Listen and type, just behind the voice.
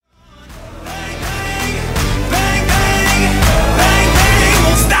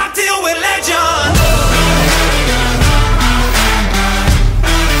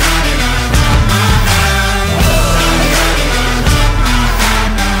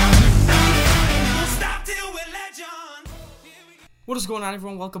What is going on,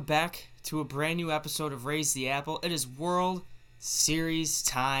 everyone? Welcome back to a brand new episode of Raise the Apple. It is World Series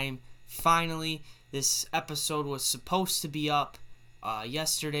time. Finally, this episode was supposed to be up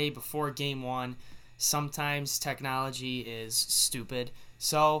yesterday before Game 1. Sometimes technology is stupid.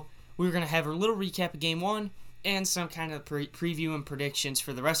 So, we're going to have a little recap of Game 1 and some kind of preview and predictions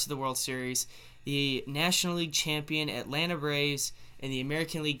for the rest of the World Series. The National League champion Atlanta Braves and the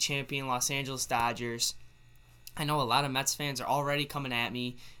American League champion Los Angeles Dodgers. I know a lot of Mets fans are already coming at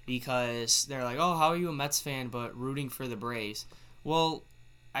me because they're like, oh, how are you a Mets fan but rooting for the Braves? Well,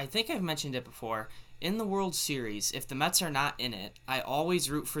 I think I've mentioned it before. In the World Series, if the Mets are not in it, I always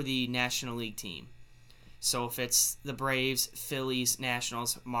root for the National League team. So if it's the Braves, Phillies,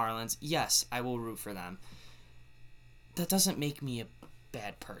 Nationals, Marlins, yes, I will root for them. That doesn't make me a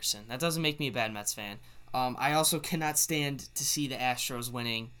bad person. That doesn't make me a bad Mets fan. I also cannot stand to see the Astros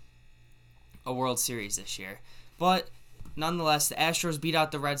winning a World Series this year. But nonetheless, the Astros beat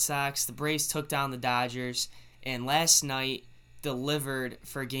out the Red Sox, the Braves took down the Dodgers, and last night delivered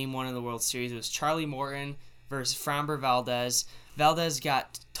for Game 1 of the World Series. It was Charlie Morton versus Framber Valdez. Valdez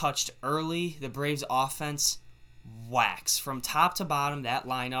got touched early. The Braves offense wax. From top to bottom, that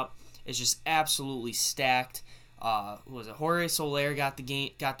lineup is just absolutely stacked. Jorge Soler got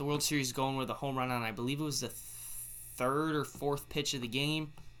the World Series going with a home run on, I believe it was the third or fourth pitch of the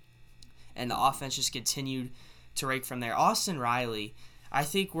game. And the offense just continued to rake from there. Austin Riley, I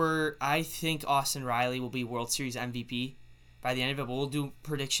think Austin Riley will be World Series MVP by the end of it. But we'll do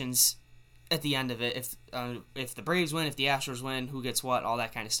predictions at the end of it. If the Braves win, if the Astros win, who gets what, all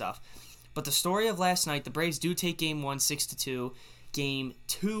that kind of stuff. But the story of last night, the Braves do take Game 1 6-2. Game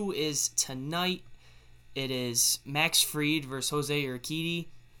 2 is tonight. It is Max Fried versus Jose Urquidy.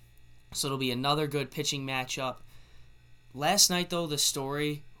 So it'll be another good pitching matchup. Last night, though, the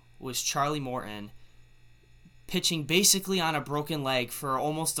story was Charlie Morton pitching basically on a broken leg for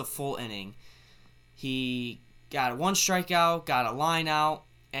almost a full inning. He got one strikeout, got a line out,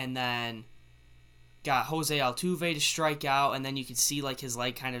 and then got Jose Altuve to strike out, and then you could see his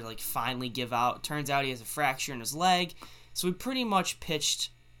leg kind of finally give out. Turns out he has a fracture in his leg, so he pretty much pitched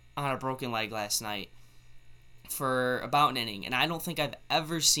on a broken leg last night for about an inning, and I don't think I've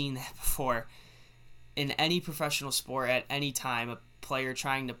ever seen that before in any professional sport at any time, a player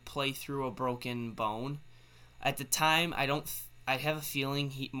trying to play through a broken bone. At the time, I have a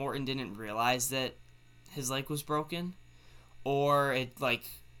feeling Morton didn't realize that his leg was broken, or it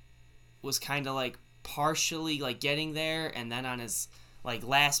was kind of partially getting there, and then on his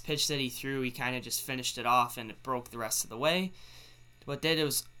last pitch that he threw, he kind of just finished it off and it broke the rest of the way. But it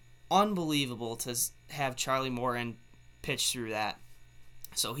was unbelievable to have Charlie Morton pitch through that.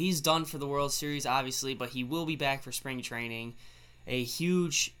 So he's done for the World Series, obviously, but he will be back for spring training. A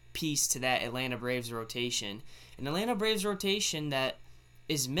huge piece to that Atlanta Braves rotation. An Atlanta Braves rotation that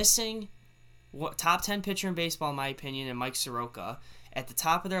is missing top 10 pitcher in baseball, in my opinion, and Mike Soroka. At the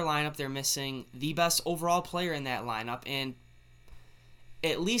top of their lineup, they're missing the best overall player in that lineup, and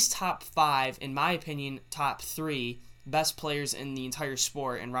at least top 5, in my opinion, top 3 best players in the entire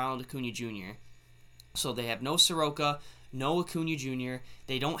sport, and Ronald Acuna Jr. So they have no Soroka, no Acuna Jr.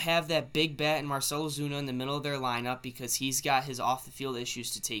 They don't have that big bat in Marcell Ozuna in the middle of their lineup because he's got his off-the-field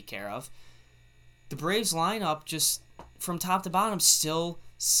issues to take care of. The Braves lineup, just from top to bottom, still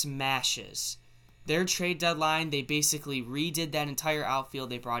smashes. Their trade deadline, they basically redid that entire outfield.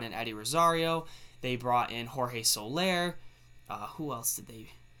 They brought in Eddie Rosario. They brought in Jorge Soler. Who else did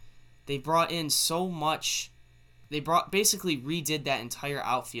they? They brought in so much. They basically redid that entire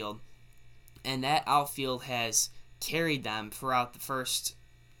outfield. And that outfield has carried them throughout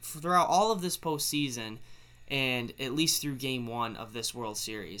all of this postseason, and at least through Game 1 of this World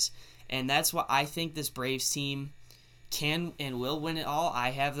Series. And that's why I think this Braves team can and will win it all.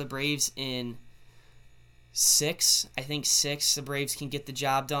 I have the Braves in 6. I think 6, the Braves can get the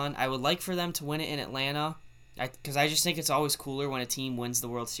job done. I would like for them to win it in Atlanta, because I just think it's always cooler when a team wins the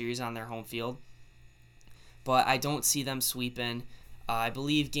World Series on their home field. But I don't see them sweeping. I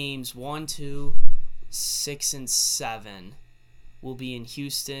believe games 1, 2, 6, and 7 will be in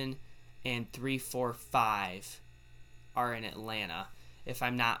Houston, and 3, 4, 5 are in Atlanta, if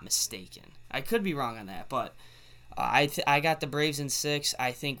I'm not mistaken. I could be wrong on that, but I got the Braves in 6.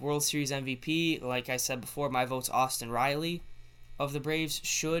 I think World Series MVP, like I said before, my vote's Austin Riley of the Braves.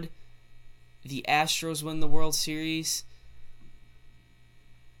 Should the Astros win the World Series,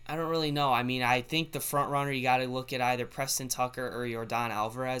 I don't really know. I mean, I think the front runner, you got to look at either Preston Tucker or Yordan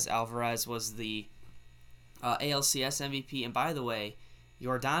Alvarez. Alvarez was the ALCS MVP. And by the way,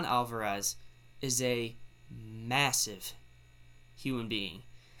 Yordan Alvarez is a massive human being.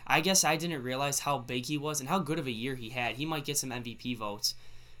 I guess I didn't realize how big he was and how good of a year he had. He might get some MVP votes.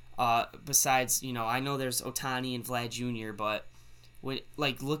 Besides, I know there's Ohtani and Vlad Jr., but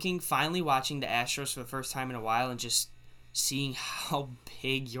finally watching the Astros for the first time in a while and just seeing how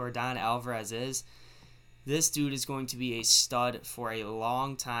big Yordan Alvarez is, this dude is going to be a stud for a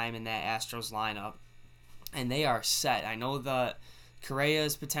long time in that Astros lineup. And they are set. I know the Correa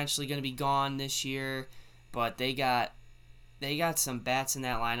is potentially going to be gone this year, but they got some bats in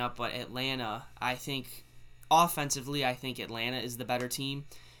that lineup. But Atlanta, I think, offensively, I think Atlanta is the better team.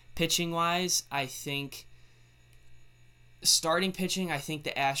 Pitching-wise, I think starting pitching, I think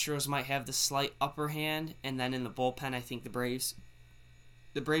the Astros might have the slight upper hand. And then in the bullpen, I think the Braves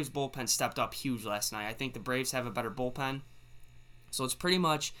bullpen stepped up huge last night. I think the Braves have a better bullpen. So it's pretty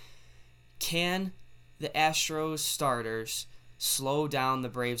much, can the Astros starters slow down the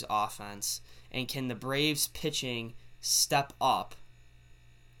Braves offense, and can the Braves pitching step up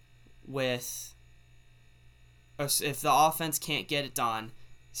if the offense can't get it done,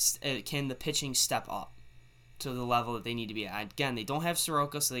 can the pitching step up to the level that they need to be at? Again, they don't have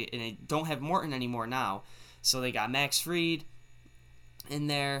Soroka, and they don't have Morton anymore now, so they got Max Fried in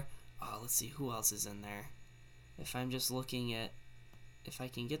there. Let's see who else is in there. If I'm just looking at, if I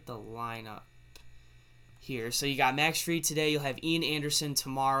can get the lineup here. So you got Max Fried today. You'll have Ian Anderson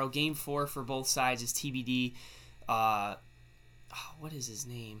tomorrow. Game 4 for both sides is TBD. What is his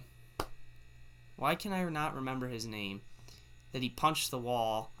name? Why can I not remember his name? That he punched the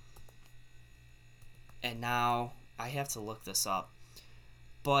wall. And now I have to look this up.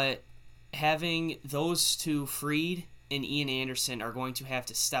 But having those two, Fried and Ian Anderson, are going to have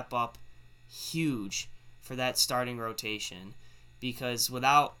to step up huge for that starting rotation. Because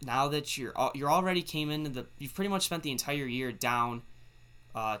now that you're already you've pretty much spent the entire year down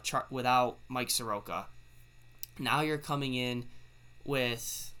without Mike Soroka. Now you're coming in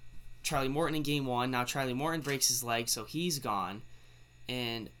with Charlie Morton in game 1. Now Charlie Morton breaks his leg, so he's gone.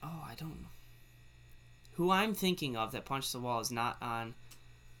 And I don't know who I'm thinking of that punched the wall is not on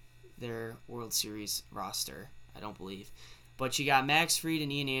their World Series roster, I don't believe. But you got Max Fried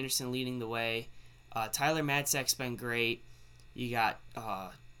and Ian Anderson leading the way. Tyler Matzek's been great. You got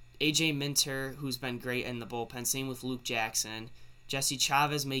AJ Minter, who's been great in the bullpen. Same with Luke Jackson. Jesse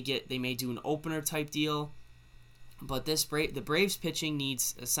Chavez may do an opener type deal. But the Braves pitching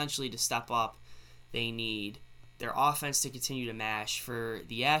needs essentially to step up. They need their offense to continue to mash. For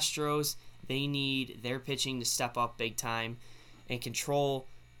the Astros, they need their pitching to step up big time and control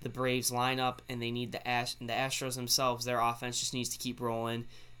the Braves lineup. And they need the Astros themselves. Their offense just needs to keep rolling.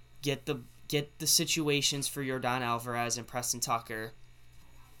 Get the situations for Yordan Alvarez and Preston Tucker.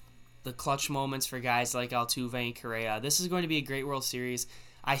 The clutch moments for guys like Altuve and Correa. This is going to be a great World Series.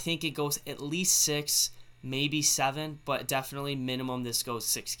 I think it goes at least 6, maybe 7, but definitely minimum this goes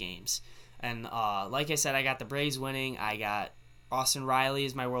 6 games. And like I said, I got the Braves winning. I got Austin Riley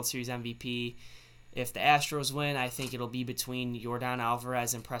as my World Series MVP. If the Astros win, I think it'll be between Yordan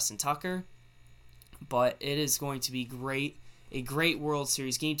Alvarez and Preston Tucker. But it is going to be great. A great World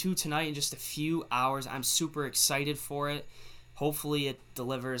Series. Game 2 tonight in just a few hours. I'm super excited for it. Hopefully it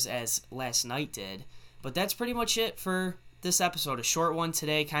delivers as last night did. But that's pretty much it for this episode. A short one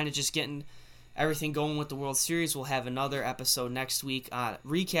today, kind of just getting everything going with the World Series. We'll have another episode next week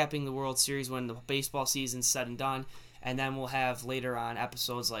recapping the World Series when the baseball season's said and done. And then we'll have later on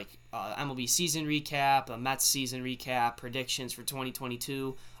episodes like MLB season recap, a Mets season recap, predictions for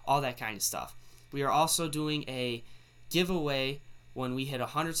 2022, all that kind of stuff. We are also doing a giveaway when we hit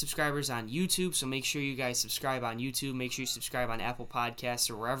 100 subscribers on YouTube, so make sure you guys subscribe on YouTube. Make sure you subscribe on Apple Podcasts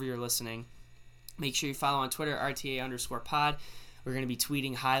or wherever you're listening. Make sure you follow on Twitter, RTA_pod. We're going to be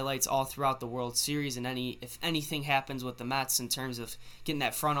tweeting highlights all throughout the World Series, and if anything happens with the Mets in terms of getting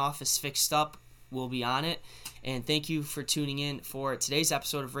that front office fixed up, we'll be on it. And thank you for tuning in for today's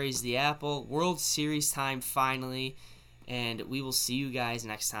episode of Raise the Apple. World Series time finally, and we will see you guys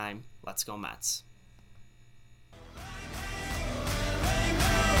next time. Let's go Mets.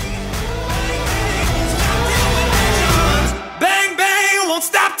 Bang, bang, won't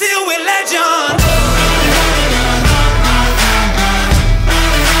stop till we're legends.